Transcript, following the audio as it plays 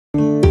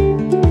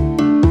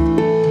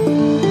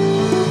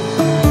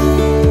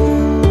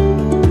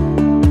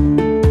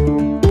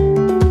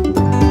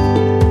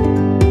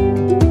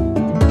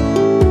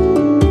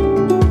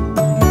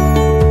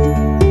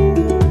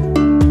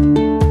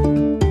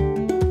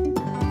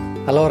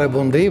Allora,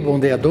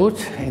 buondì a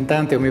tutti.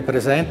 Intanto io mi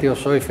presento, io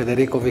sono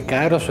Federico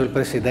Vicario, sono il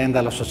Presidente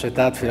della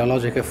Società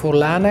Filologica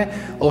Friulana,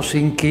 ho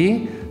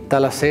sinchi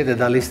dalla sede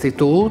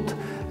dell'istituto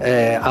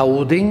a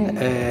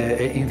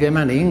Udine, in via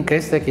Manin,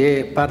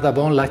 che parla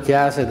bon la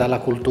chiesa della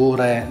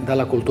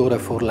cultura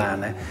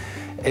furlane.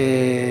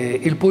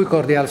 Il più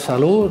cordiale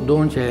saluto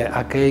dunque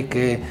a chi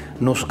che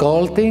non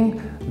ascoltano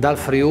dal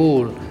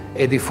Friuli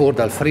e di fuori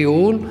dal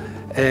Friuli,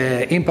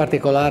 in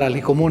particolare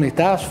alle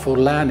comunità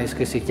furlane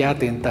che si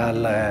chiamano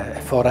dal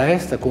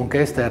forest con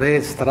queste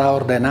reti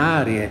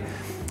straordinarie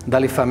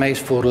dalle famiglie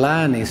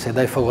furlani e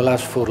dai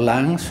focolari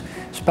furlans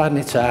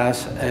sparniciati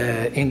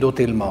in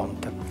tutto il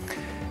mondo.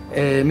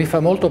 Mi fa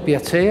molto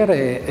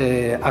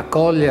piacere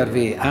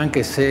accogliervi,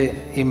 anche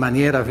se in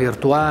maniera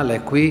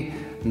virtuale, qui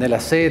nella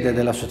sede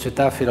della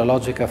Società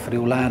Filologica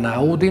Friulana a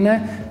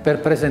Udine, per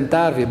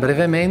presentarvi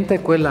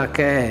brevemente quella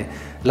che è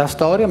la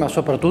storia, ma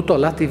soprattutto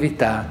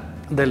l'attività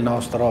del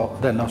nostro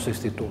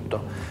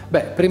istituto.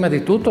 Prima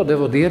di tutto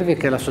devo dirvi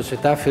che la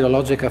Società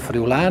Filologica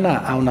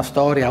Friulana ha una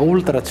storia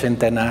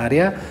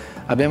ultracentenaria.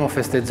 Abbiamo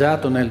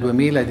festeggiato nel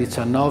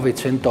 2019 i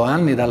 100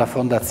 anni dalla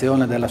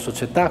fondazione della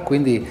società,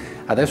 quindi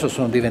adesso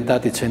sono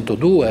diventati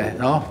 102,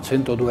 no?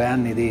 102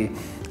 anni di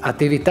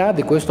attività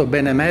di questo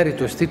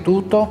benemerito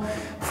istituto,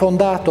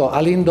 fondato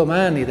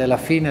all'indomani della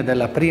fine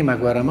della Prima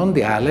Guerra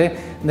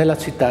Mondiale nella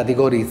città di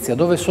Gorizia,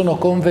 dove sono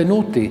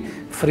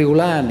convenuti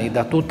friulani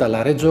da tutta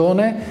la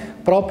regione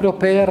proprio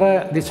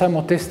per,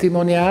 diciamo,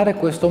 testimoniare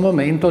questo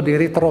momento di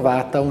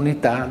ritrovata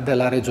unità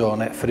della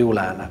regione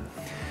friulana.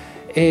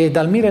 E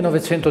dal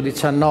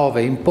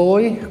 1919 in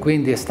poi,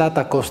 quindi, è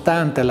stata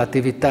costante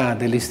l'attività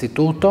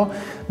dell'istituto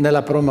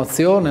nella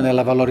promozione,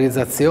 nella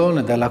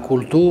valorizzazione della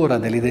cultura,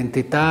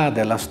 dell'identità,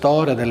 della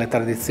storia, delle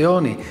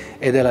tradizioni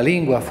e della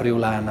lingua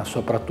friulana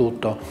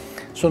soprattutto.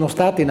 Sono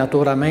stati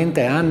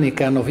naturalmente anni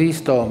che hanno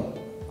visto,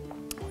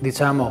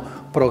 diciamo,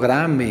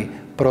 programmi,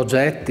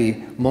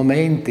 progetti,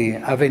 momenti,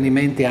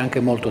 avvenimenti anche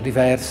molto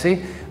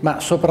diversi, ma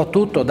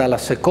soprattutto dal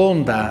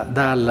secondo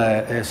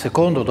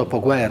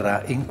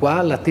dopoguerra in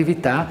qua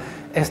l'attività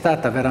è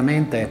stata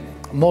veramente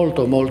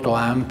molto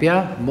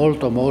ampia,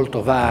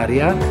 molto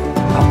varia,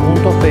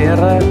 appunto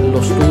per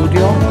lo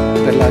studio,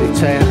 per la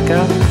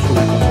ricerca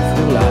sulle cose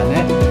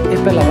friulane e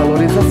per la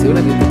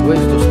valorizzazione di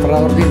questo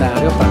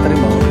straordinario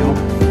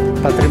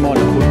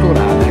patrimonio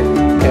culturale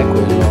che è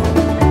quello.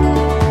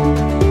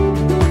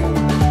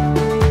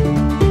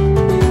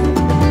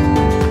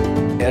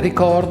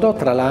 Ricordo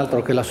tra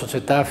l'altro che la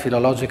Società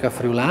Filologica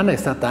Friulana è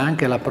stata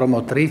anche la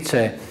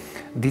promotrice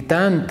di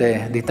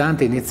tante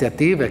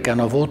iniziative che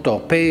hanno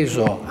avuto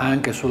peso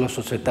anche sulla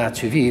società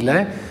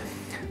civile.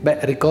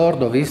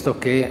 Ricordo, visto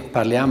che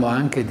parliamo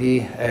anche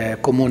di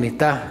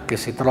comunità che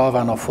si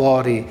trovano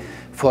fuori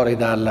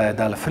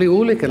dal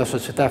Friuli, che la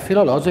Società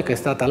Filologica è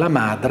stata la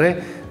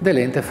madre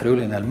dell'Ente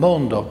Friuli nel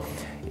mondo.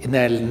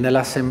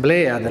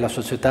 Nell'assemblea della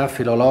Società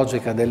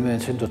Filologica del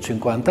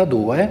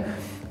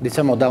 1952,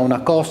 diciamo, da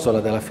una costola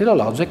della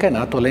filologica è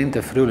nato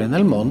l'Ente Friuli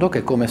nel mondo,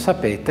 che, come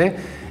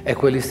sapete, è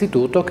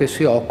quell'istituto che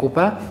si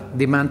occupa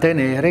di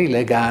mantenere i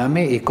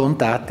legami, i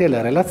contatti e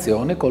le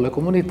relazioni con le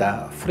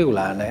comunità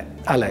friulane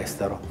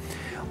all'estero.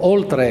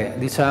 Oltre,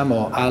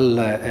 diciamo,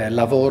 al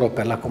lavoro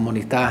per la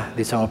comunità,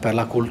 diciamo, per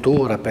la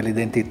cultura, per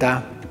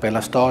l'identità, per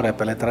la storia,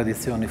 per le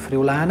tradizioni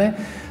friulane,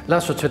 la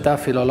Società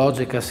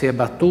Filologica si è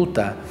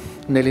battuta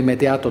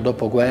nell'immediato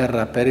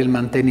dopoguerra per il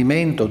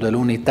mantenimento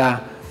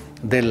dell'unità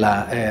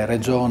della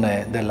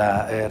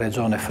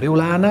regione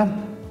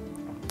friulana.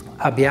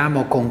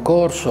 Abbiamo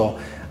concorso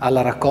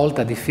alla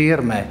raccolta di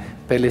firme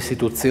per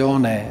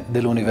l'istituzione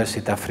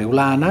dell'Università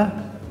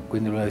Friulana,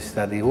 quindi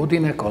l'Università di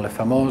Udine, con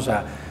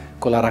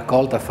la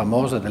raccolta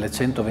famosa delle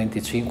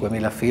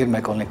 125.000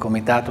 firme con il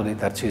comitato di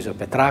Tarcisio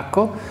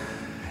Petracco,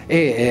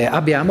 e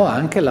abbiamo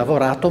anche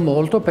lavorato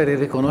molto per il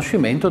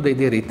riconoscimento dei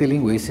diritti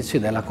linguistici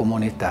della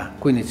comunità.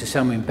 Quindi ci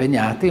siamo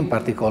impegnati in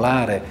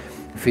particolare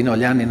fino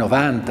agli anni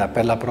 90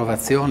 per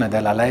l'approvazione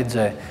della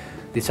legge,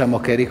 diciamo,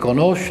 che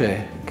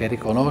riconosce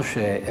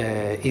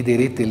i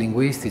diritti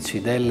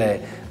linguistici delle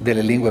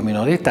lingue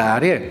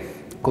minoritarie.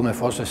 Come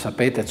forse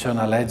sapete, c'è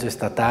una legge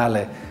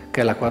statale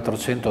che è la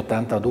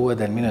 482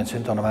 del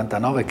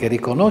 1999 che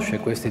riconosce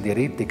questi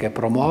diritti, che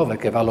promuove,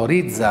 che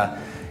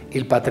valorizza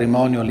il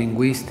patrimonio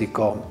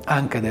linguistico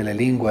anche delle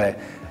lingue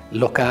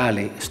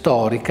locali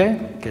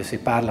storiche che si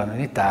parlano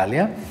in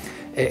Italia.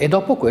 E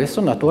dopo questo,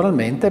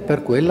 naturalmente,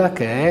 per quella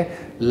che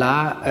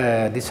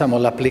è diciamo,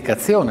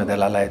 l'applicazione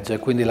della legge,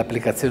 quindi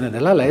l'applicazione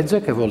della legge,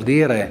 che vuol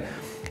dire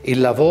il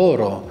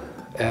lavoro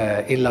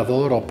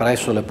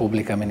presso le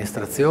pubbliche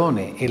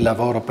amministrazioni, il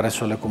lavoro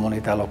presso le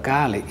comunità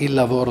locali, il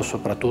lavoro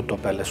soprattutto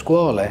per le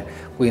scuole,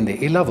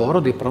 quindi il lavoro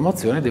di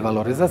promozione e di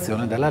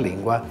valorizzazione della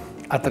lingua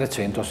a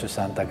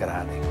 360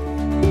 gradi.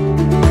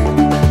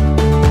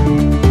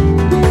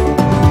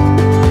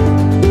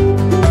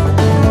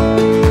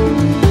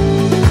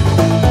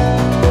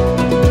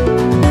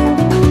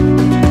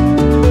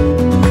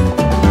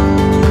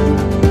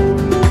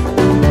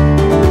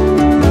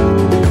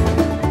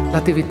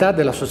 l'attività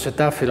della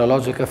Società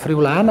Filologica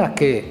Friulana,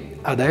 che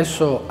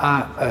adesso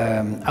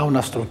ha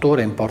una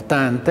struttura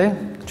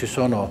importante, ci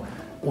sono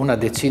una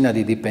decina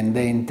di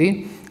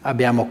dipendenti,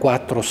 abbiamo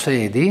 4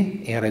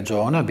 sedi in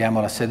regione, abbiamo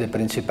la sede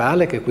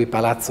principale che è qui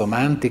Palazzo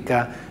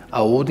Mantica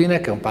a Udine,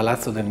 che è un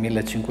palazzo del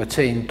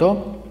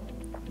 1500,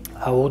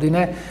 a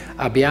Udine,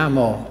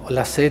 abbiamo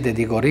la sede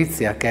di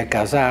Gorizia che è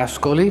Casa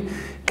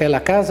Ascoli, che è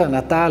la casa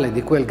natale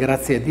di quel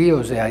graziadio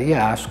Oseai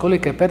Ascoli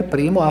che per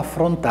primo ha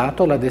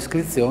affrontato la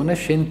descrizione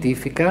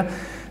scientifica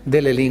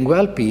delle lingue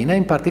alpine,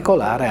 in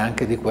particolare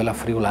anche di quella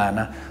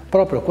friulana.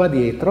 Proprio qua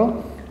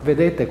dietro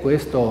vedete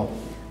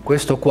questo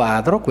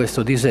quadro,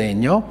 questo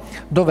disegno,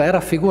 dove è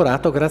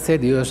raffigurato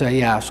graziadio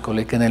Oseai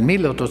Ascoli, che nel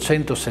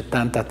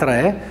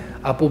 1873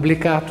 ha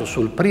pubblicato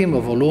sul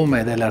primo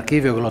volume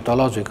dell'Archivio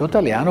Glottologico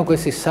Italiano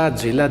questi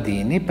saggi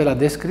ladini per la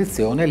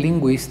descrizione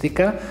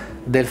linguistica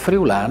del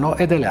friulano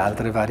e delle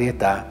altre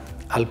varietà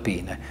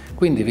alpine.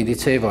 Quindi vi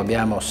dicevo,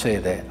 abbiamo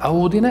sede a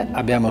Udine,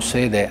 abbiamo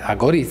sede a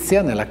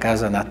Gorizia, nella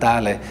casa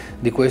natale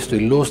di questo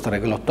illustre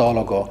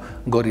glottologo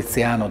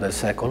goriziano del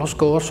secolo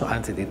scorso,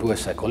 anzi di 2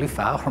 secoli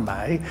fa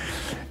ormai,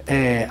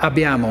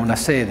 abbiamo una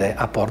sede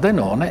a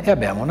Pordenone e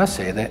abbiamo una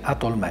sede a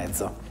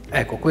Tolmezzo.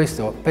 Ecco,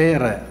 questo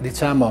per,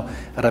 diciamo,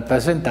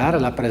 rappresentare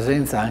la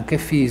presenza anche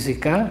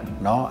fisica,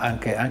 no?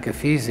 anche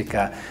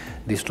fisica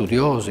di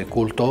studiosi,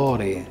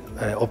 cultori,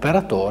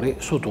 operatori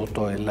su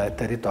tutto il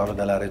territorio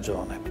della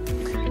regione.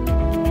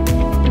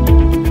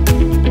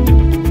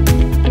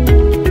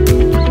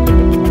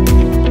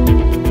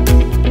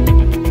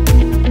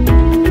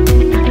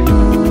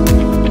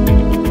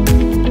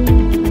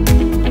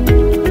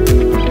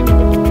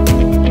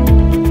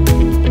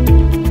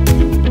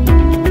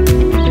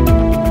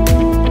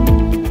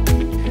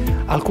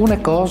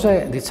 Alcune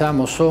cose,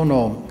 diciamo,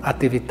 sono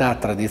attività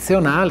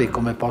tradizionali,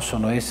 come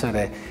possono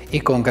essere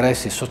i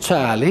congressi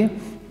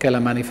sociali, che è la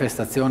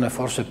manifestazione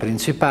forse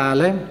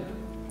principale,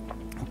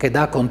 che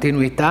dà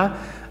continuità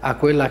a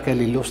quella che è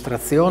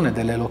l'illustrazione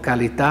delle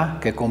località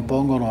che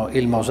compongono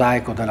il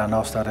mosaico della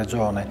nostra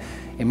regione.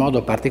 In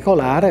modo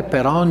particolare,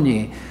 per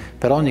ogni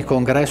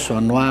congresso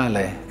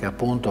annuale che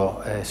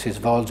appunto si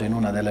svolge in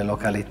una delle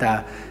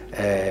località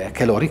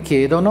che lo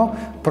richiedono,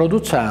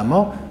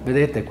 produciamo,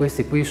 vedete,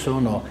 questi qui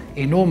sono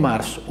i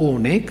numars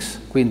unix,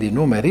 quindi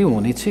numeri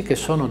unici, che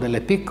sono delle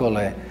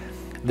piccole,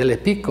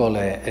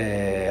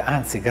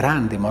 anzi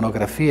grandi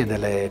monografie,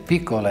 delle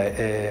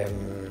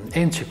piccole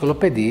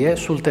enciclopedie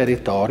sul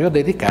territorio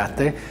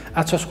dedicate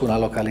a ciascuna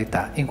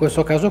località. In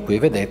questo caso qui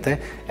vedete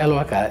è la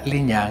località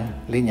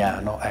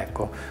Lignano,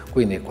 ecco,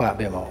 quindi qua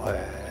abbiamo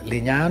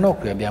Lignano,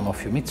 qui abbiamo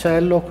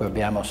Fiumicello, qui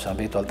abbiamo San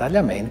Vito al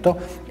Tagliamento,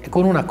 e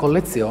con una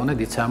collezione,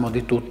 diciamo,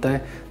 di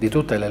tutte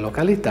le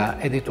località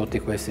e di tutti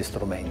questi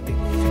strumenti.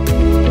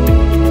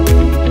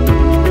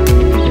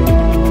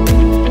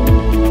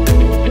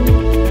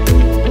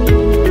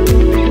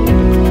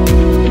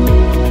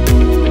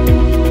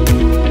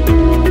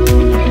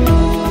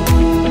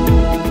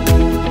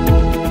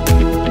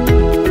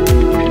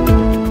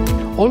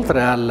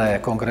 Oltre al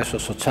congresso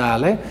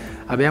sociale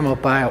abbiamo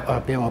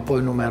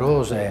poi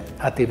numerose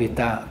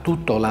attività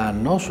tutto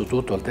l'anno su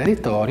tutto il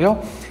territorio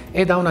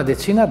e da una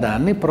decina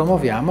d'anni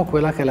promuoviamo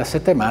quella che è la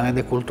Settimana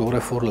delle culture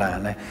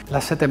furlane. La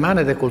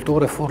Settimana delle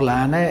culture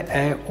furlane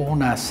è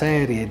una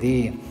serie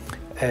di,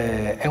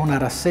 è una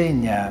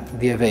rassegna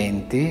di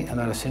eventi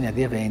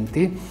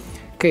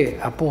che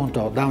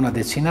appunto da una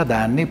decina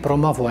d'anni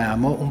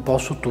promuoviamo un po'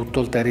 su tutto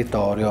il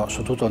territorio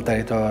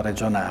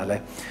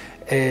regionale.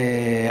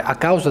 A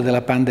causa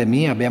della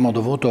pandemia abbiamo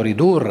dovuto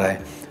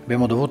ridurre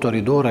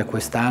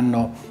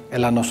quest'anno e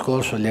l'anno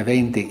scorso gli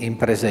eventi in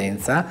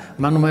presenza,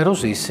 ma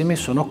numerosissimi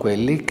sono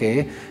quelli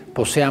che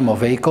possiamo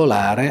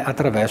veicolare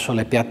attraverso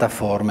le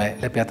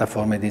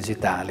piattaforme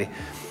digitali.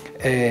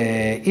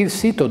 Il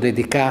sito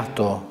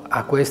dedicato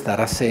a questa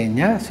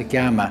rassegna si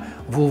chiama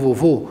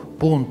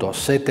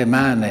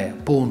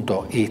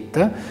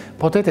www.setemane.it.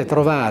 Potete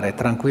trovare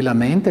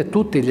tranquillamente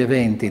tutti gli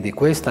eventi di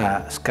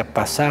questa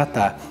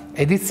passata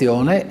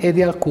edizione e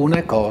di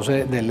alcune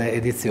cose delle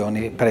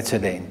edizioni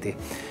precedenti.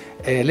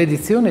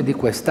 L'edizione di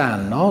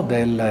quest'anno,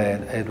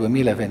 del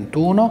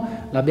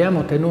 2021,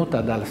 l'abbiamo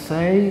tenuta dal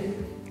 6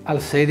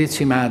 al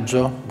 16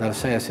 maggio,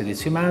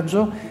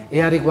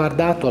 e ha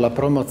riguardato la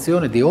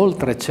promozione di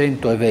oltre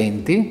 100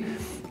 eventi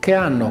che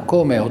hanno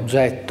come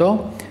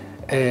oggetto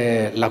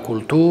la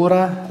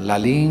cultura, la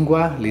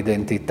lingua,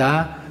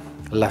 l'identità,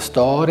 la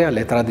storia,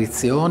 le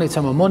tradizioni,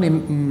 diciamo,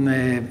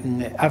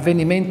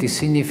 avvenimenti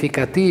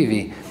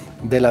significativi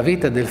della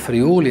vita del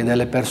Friuli,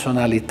 delle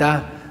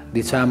personalità,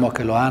 diciamo,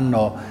 che lo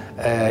hanno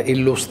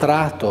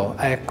illustrato,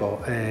 ecco,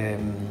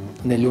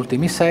 negli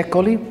ultimi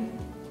secoli,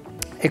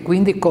 e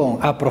quindi con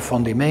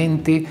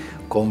approfondimenti,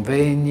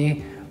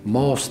 convegni,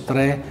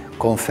 mostre,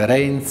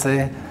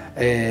 conferenze.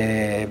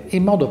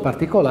 In modo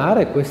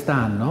particolare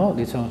quest'anno,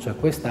 diciamo,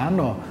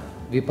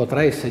 vi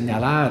potrei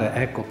segnalare,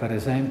 ecco, per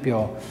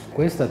esempio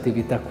questa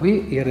attività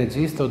qui, il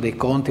registro dei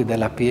conti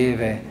della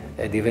Pieve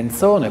di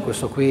Venzone.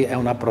 Questo qui è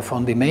un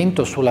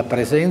approfondimento sulla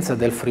presenza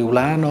del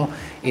friulano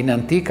in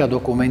antica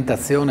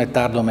documentazione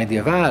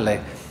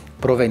tardo-medievale.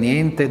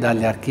 proveniente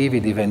dagli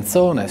archivi di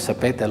Venzone,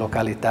 sapete,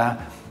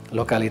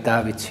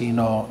 località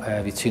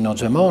vicino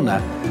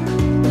Gemona.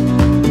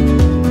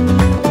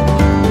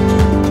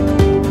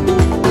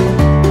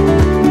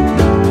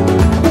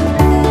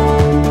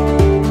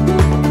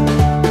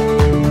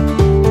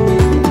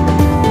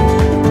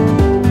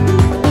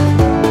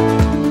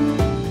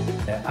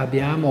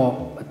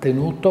 Abbiamo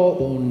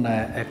tenuto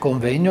un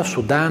convegno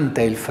su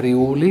Dante e il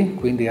Friuli,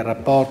 quindi il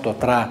rapporto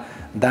tra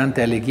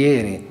Dante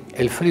Alighieri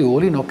e il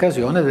Friuli in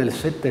occasione del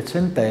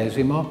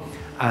 700°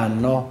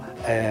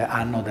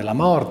 anno della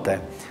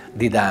morte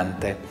di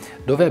Dante,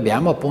 dove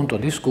abbiamo appunto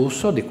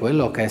discusso di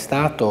quello che è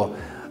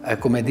stato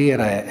come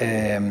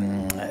dire,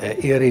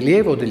 il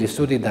rilievo degli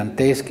studi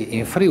danteschi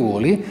in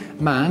Friuli,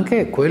 ma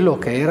anche quello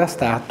che era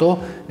stato,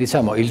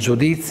 diciamo, il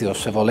giudizio,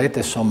 se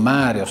volete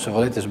sommario, se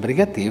volete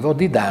sbrigativo,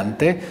 di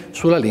Dante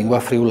sulla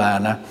lingua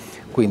friulana.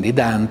 Quindi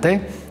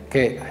Dante,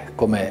 che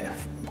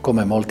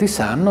come molti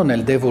sanno,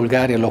 nel De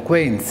Vulgari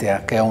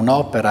Eloquentia, che è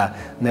un'opera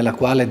nella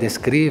quale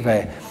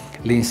descrive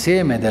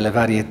l'insieme delle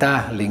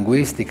varietà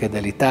linguistiche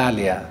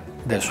dell'Italia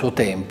del suo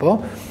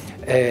tempo,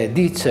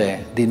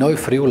 dice di noi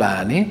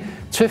friulani: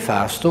 "Ce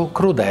fastu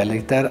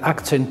crudeliter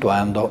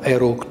accentuando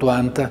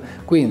eructuant",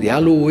 quindi a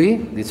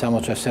lui,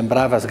 diciamo, cioè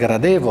sembrava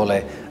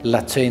sgradevole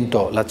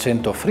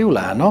l'accento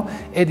friulano,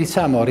 e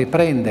diciamo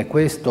riprende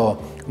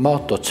questo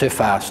motto "ce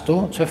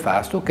fastu",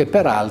 che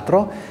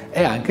peraltro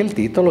è anche il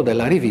titolo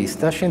della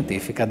rivista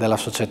scientifica della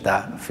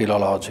Società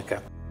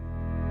Filologica.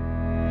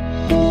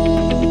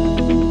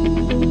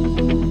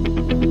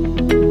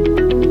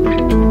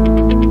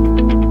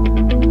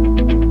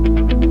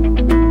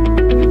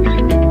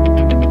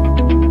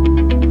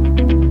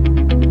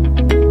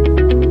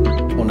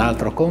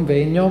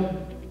 Convegno,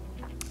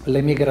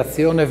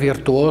 l'emigrazione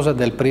virtuosa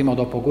del primo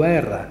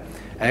dopoguerra.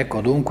 Ecco,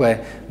 dunque,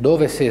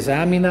 dove si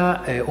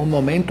esamina un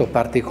momento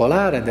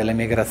particolare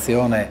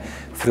dell'emigrazione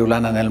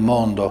friulana nel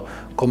mondo.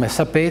 Come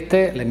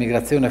sapete,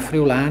 l'emigrazione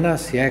friulana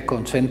si è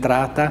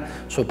concentrata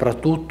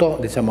soprattutto,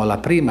 diciamo, la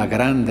prima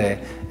grande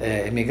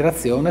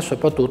emigrazione,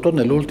 soprattutto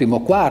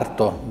nell'ultimo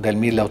quarto del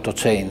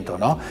 1800,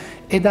 no?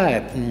 Ed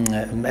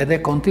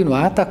è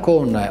continuata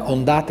con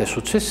ondate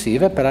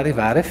successive per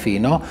arrivare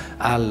fino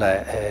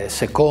al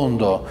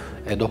secondo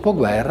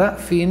dopoguerra,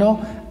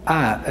 fino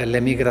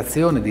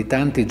all'emigrazione di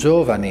tanti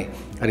giovani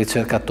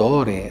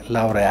ricercatori,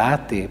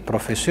 laureati,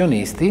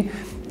 professionisti,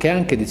 che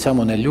anche,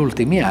 diciamo, negli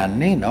ultimi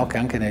anni, no?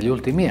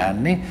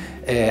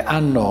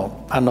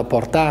 Hanno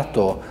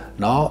portato,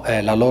 no?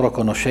 La loro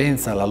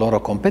conoscenza, la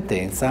loro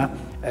competenza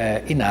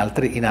in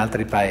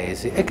altri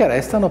paesi, e che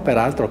restano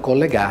peraltro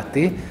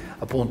collegati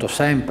appunto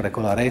sempre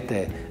con la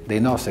rete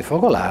dei nostri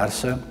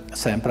focolars,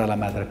 sempre alla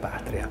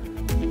madrepatria.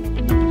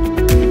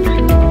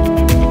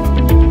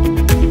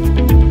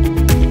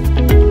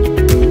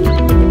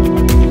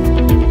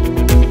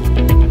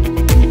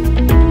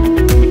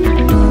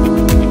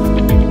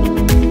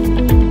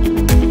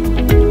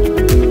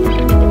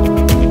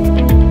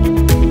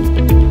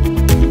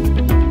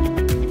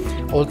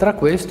 Oltre a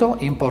questo,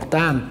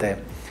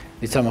 importante,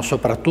 diciamo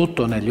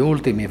soprattutto negli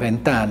ultimi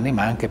 20 anni,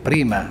 ma anche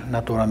prima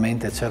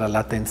naturalmente c'era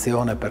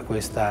l'attenzione per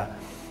questa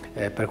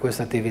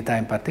attività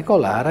in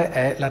particolare,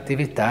 è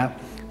l'attività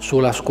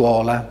sulla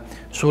scuola,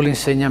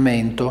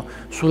 sull'insegnamento,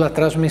 sulla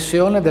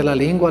trasmissione della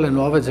lingua alle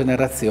nuove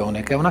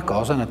generazioni, che è una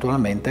cosa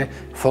naturalmente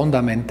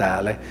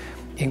fondamentale.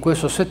 In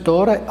questo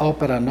settore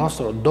opera il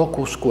nostro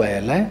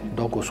docuscuele,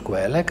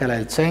 che è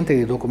il Centro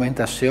di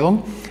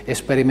Documentazione e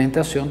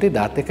Sperimentazione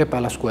Didattiche per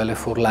le Scuole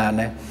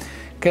Furlane,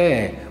 che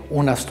è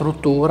una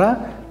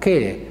struttura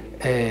che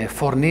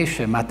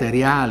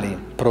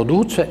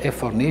produce e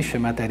fornisce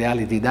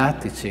materiali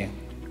didattici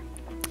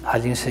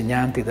agli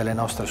insegnanti delle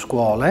nostre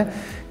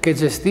scuole, che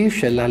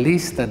gestisce la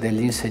lista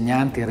degli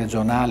insegnanti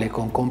regionali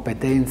con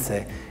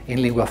competenze in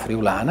lingua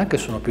friulana, che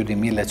sono più di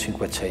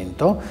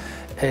 1500,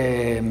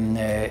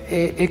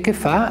 e che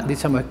fa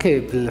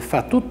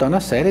tutta una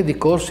serie di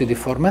corsi di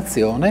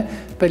formazione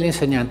per gli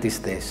insegnanti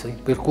stessi,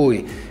 per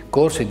cui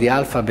corsi di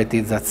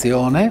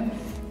alfabetizzazione,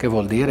 che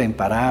vuol dire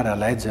imparare a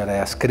leggere e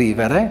a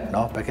scrivere,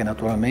 no? Perché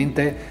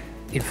naturalmente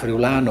il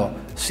friulano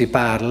si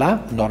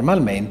parla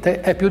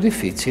normalmente, è più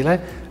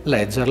difficile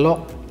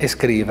leggerlo e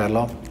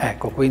scriverlo.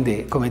 Ecco,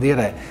 quindi, come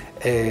dire,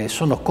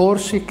 sono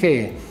corsi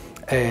che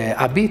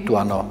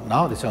abituano,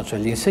 no? Diciamo, cioè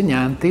gli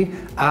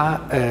insegnanti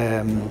a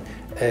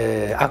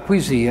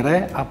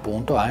acquisire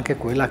appunto anche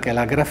quella che è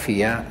la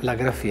grafia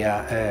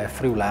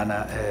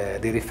friulana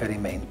di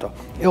riferimento.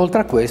 E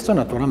oltre a questo,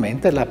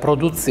 naturalmente, la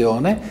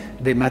produzione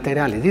dei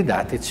materiali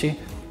didattici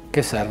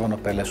che servono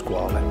per le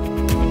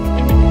scuole.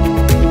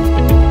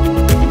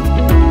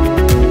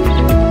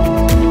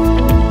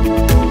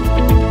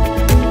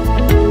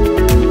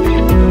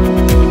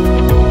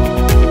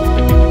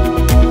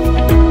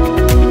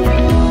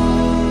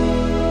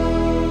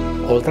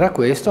 Oltre a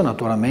questo,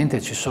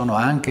 naturalmente, ci sono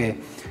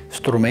anche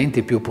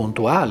strumenti più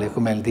puntuali,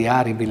 come il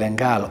diario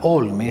bilinguale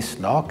Olmis,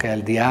 no? Che è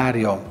il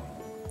diario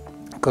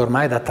che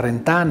ormai da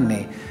 30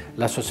 anni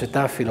la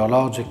Società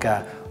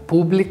Filologica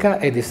pubblica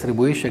e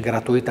distribuisce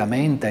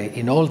gratuitamente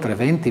in oltre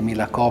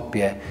 20.000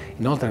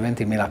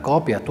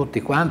 copie a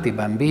tutti quanti i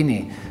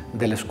bambini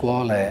delle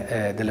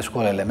scuole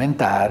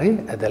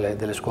elementari e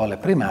delle scuole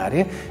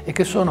primarie, e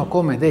che sono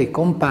come dei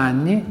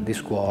compagni di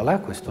scuola,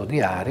 questo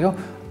diario,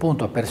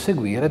 appunto per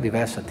seguire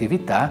diverse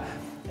attività,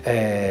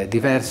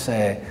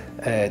 diverse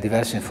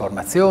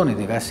informazioni,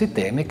 diversi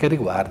temi che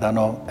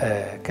riguardano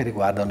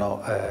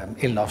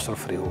il nostro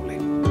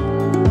Friuli.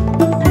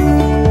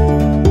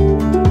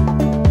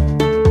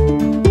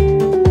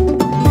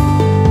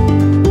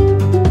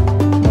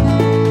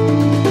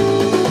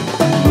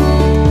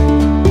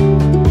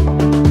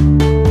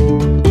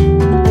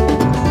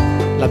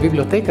 La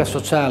biblioteca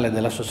sociale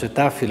della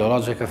Società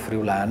Filologica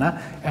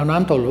Friulana è un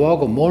altro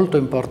luogo molto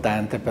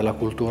importante per la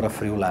cultura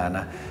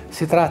friulana.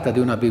 Si tratta di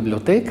una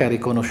biblioteca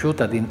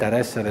riconosciuta di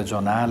interesse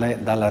regionale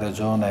dalla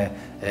Regione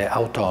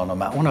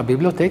Autonoma, una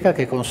biblioteca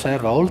che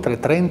conserva oltre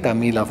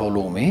 30.000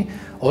 volumi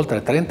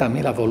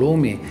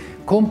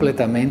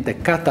completamente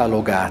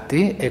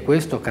catalogati, e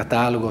questo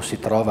catalogo si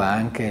trova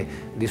anche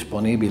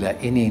disponibile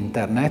in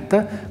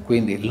internet,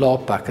 quindi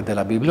l'OPAC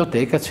della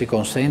biblioteca ci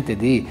consente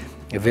di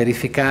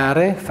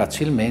verificare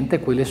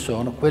facilmente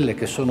quelle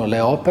che sono le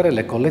opere,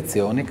 le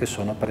collezioni che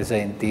sono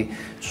presenti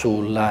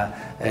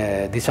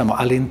diciamo,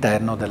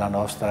 all'interno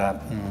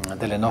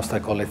delle nostre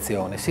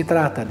collezioni. Si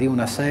tratta di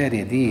una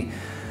serie di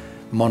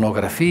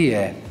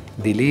monografie,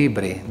 di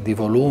libri, di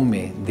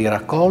volumi, di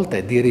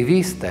raccolte, di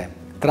riviste,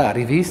 tra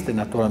riviste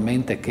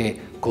naturalmente che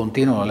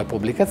continuano le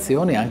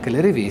pubblicazioni, anche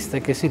le riviste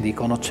che si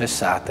dicono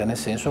cessate, nel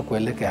senso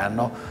quelle che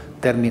hanno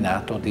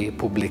terminato di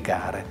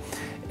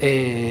pubblicare.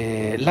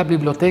 E la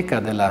biblioteca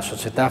della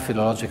Società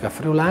Filologica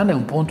Friulana è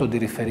un punto di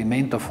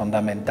riferimento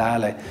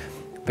fondamentale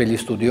per gli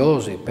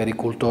studiosi, per i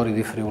cultori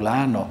di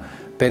friulano,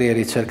 per i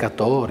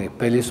ricercatori,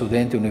 per gli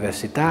studenti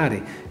universitari,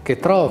 che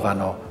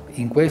trovano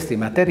in questi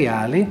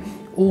materiali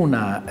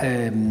un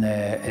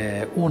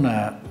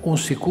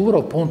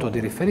sicuro punto di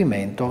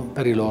riferimento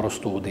per i loro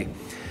studi.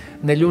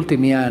 Negli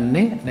ultimi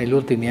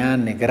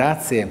anni,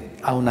 grazie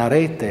a una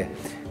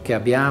rete che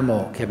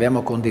abbiamo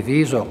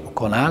condiviso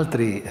con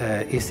altri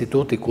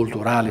istituti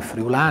culturali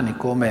friulani,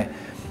 come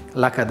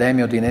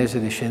l'Accademia Udinese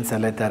di Scienze,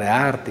 Lettere e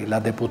Arti, la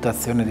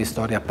Deputazione di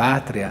Storia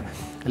Patria,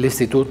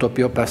 l'Istituto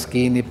Pio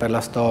Paschini per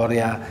la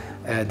storia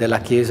della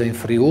Chiesa in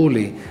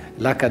Friuli,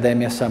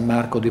 l'Accademia San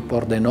Marco di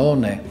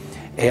Pordenone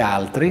e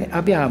altri,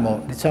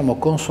 abbiamo, diciamo,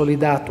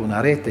 consolidato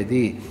una rete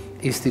di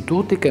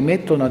istituti che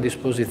mettono a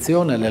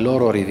disposizione le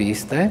loro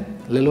riviste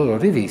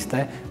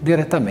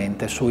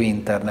direttamente su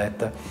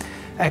internet.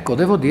 Ecco,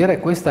 devo dire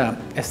che questa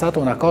è stata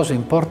una cosa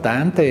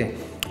importante,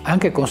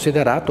 anche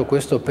considerato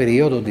questo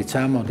periodo,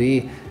 diciamo,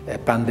 di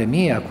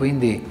pandemia,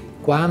 quindi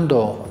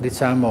quando,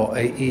 diciamo,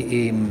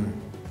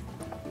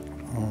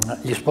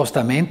 gli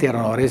spostamenti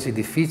erano resi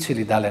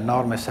difficili dalle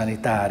norme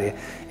sanitarie.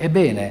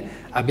 Ebbene,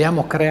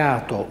 abbiamo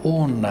creato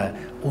un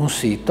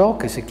sito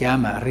che si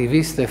chiama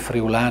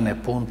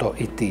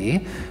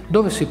rivistefriulane.it,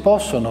 dove si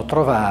possono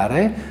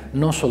trovare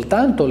non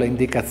soltanto le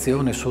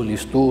indicazioni sugli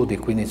studi,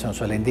 quindi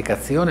cioè le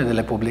indicazioni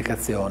delle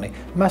pubblicazioni,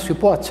 ma si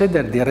può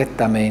accedere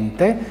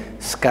direttamente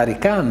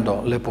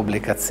scaricando le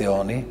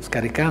pubblicazioni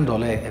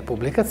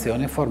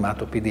in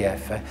formato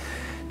PDF.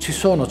 Ci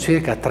sono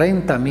circa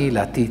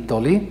 30.000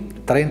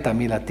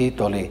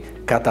 titoli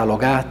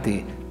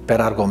catalogati per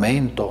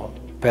argomento,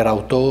 per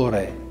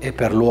autore e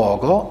per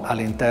luogo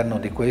all'interno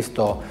di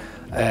questo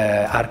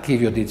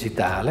archivio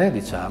digitale,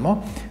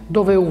 diciamo,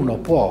 dove uno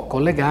può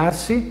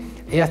collegarsi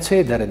e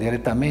accedere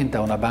direttamente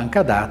a una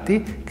banca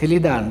dati che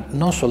gli dà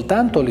non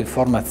soltanto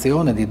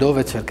l'informazione di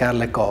dove cercare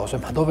le cose,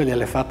 ma dove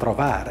gliele fa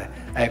trovare.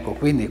 Ecco,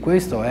 quindi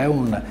questo è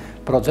un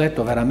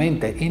progetto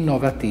veramente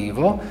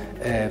innovativo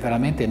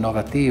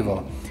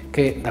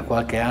che da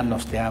qualche anno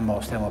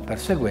stiamo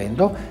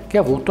perseguendo, che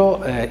ha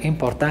avuto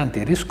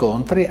importanti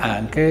riscontri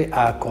anche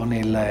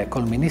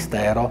col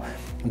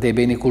Ministero dei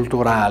Beni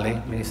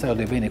Culturali,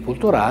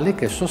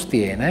 che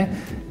sostiene,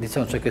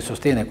 diciamo, cioè che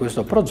sostiene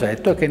questo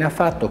progetto e che ne ha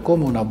fatto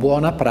come una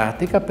buona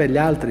pratica per gli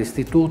altri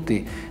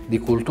istituti di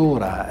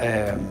cultura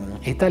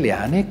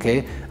italiani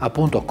che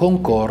appunto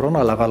concorrono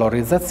alla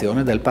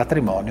valorizzazione del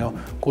patrimonio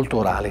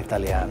culturale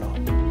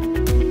italiano.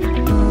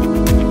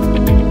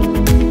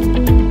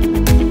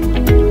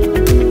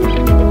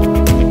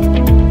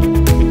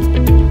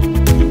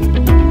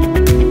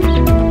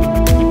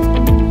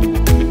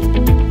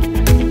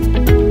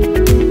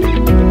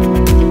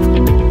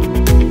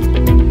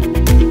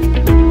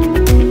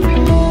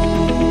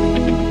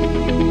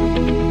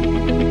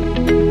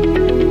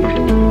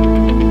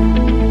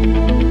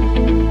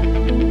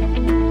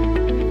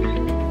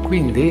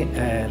 Quindi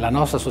la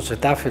nostra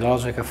Società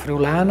Filologica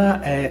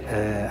Friulana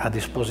è a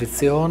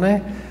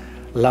disposizione,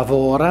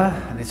 lavora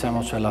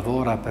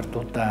per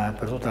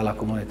tutta la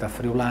comunità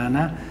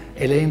friulana,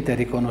 è l'ente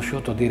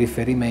riconosciuto di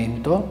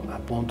riferimento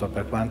appunto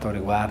per quanto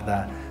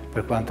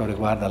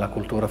riguarda la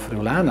cultura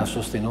friulana,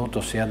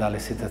 sostenuto sia dalle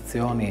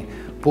istituzioni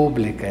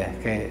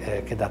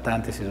pubbliche che da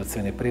tante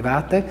istituzioni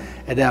private,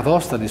 ed è a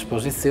vostra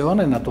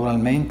disposizione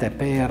naturalmente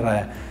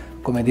per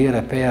come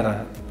dire,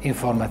 per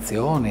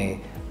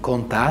informazioni,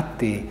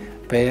 contatti,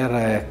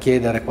 per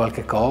chiedere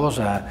qualche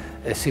cosa,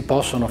 si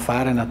possono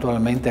fare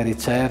naturalmente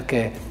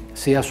ricerche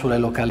sia sulle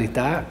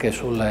località che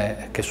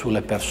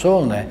sulle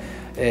persone,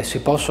 si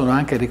possono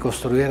anche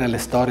ricostruire le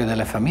storie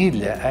delle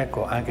famiglie.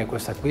 Ecco, anche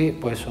questa qui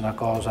può essere una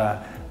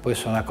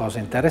cosa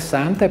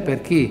interessante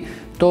per chi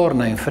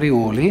torna in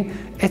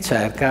Friuli e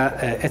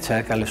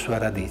cerca le sue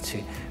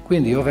radici.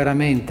 Quindi io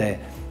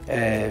veramente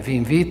vi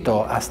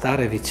invito a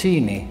stare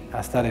vicini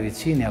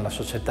alla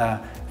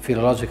Società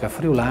Filologica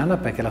Friulana,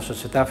 perché la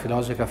Società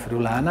Filologica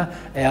Friulana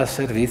è al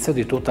servizio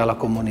di tutta la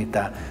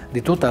comunità,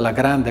 di tutta la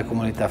grande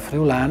comunità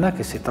friulana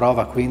che si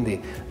trova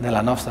quindi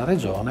nella nostra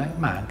regione,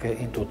 ma anche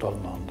in tutto il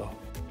mondo.